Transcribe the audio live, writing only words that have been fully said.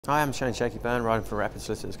Hi, I'm Shane Byrne, riding for Rapid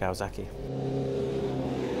Solicitors Kawasaki.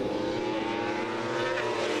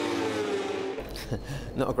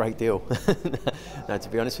 Not a great deal. No, to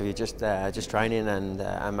be honest with you, just training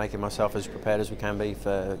and making myself as prepared as we can be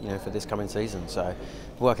for for this coming season. So,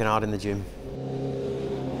 working hard in the gym.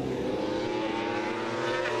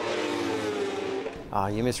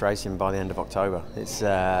 You miss racing by the end of October. It's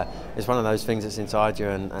one of those things that's inside you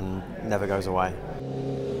and never goes away.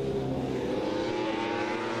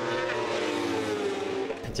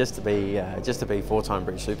 Just to be four-time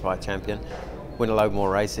British Superbike champion, win a load more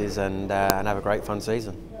races, and have a great fun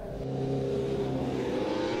season.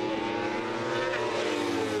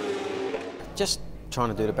 Just trying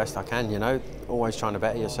to do the best I can, always trying to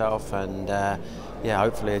better yourself, and yeah,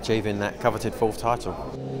 hopefully achieving that coveted fourth title.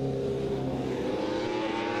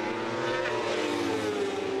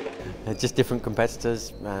 Just different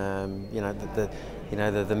competitors.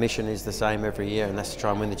 The mission is the same every year, and that's to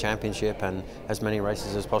try and win the championship and as many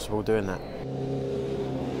races as possible doing that.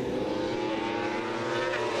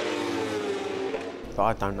 But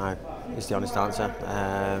I don't know, is the honest answer.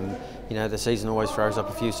 The season always throws up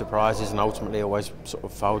a few surprises and ultimately always sort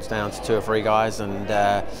of folds down to two or three guys, and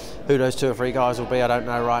who those two or three guys will be I don't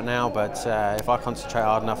know right now, but if I concentrate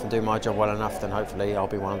hard enough and do my job well enough, then hopefully I'll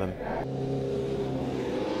be one of them.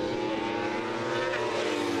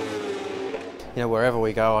 Wherever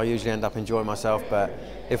we go, I usually end up enjoying myself, but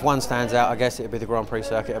if one stands out, I guess it would be the Grand Prix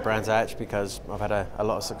circuit at Brands Hatch, because I've had a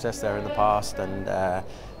lot of success there in the past, and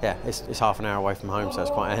yeah, it's half an hour away from home, so it's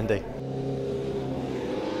quite handy.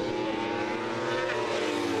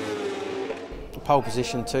 Pole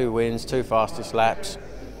position, 2 wins, 2 fastest laps,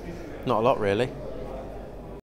 not a lot really.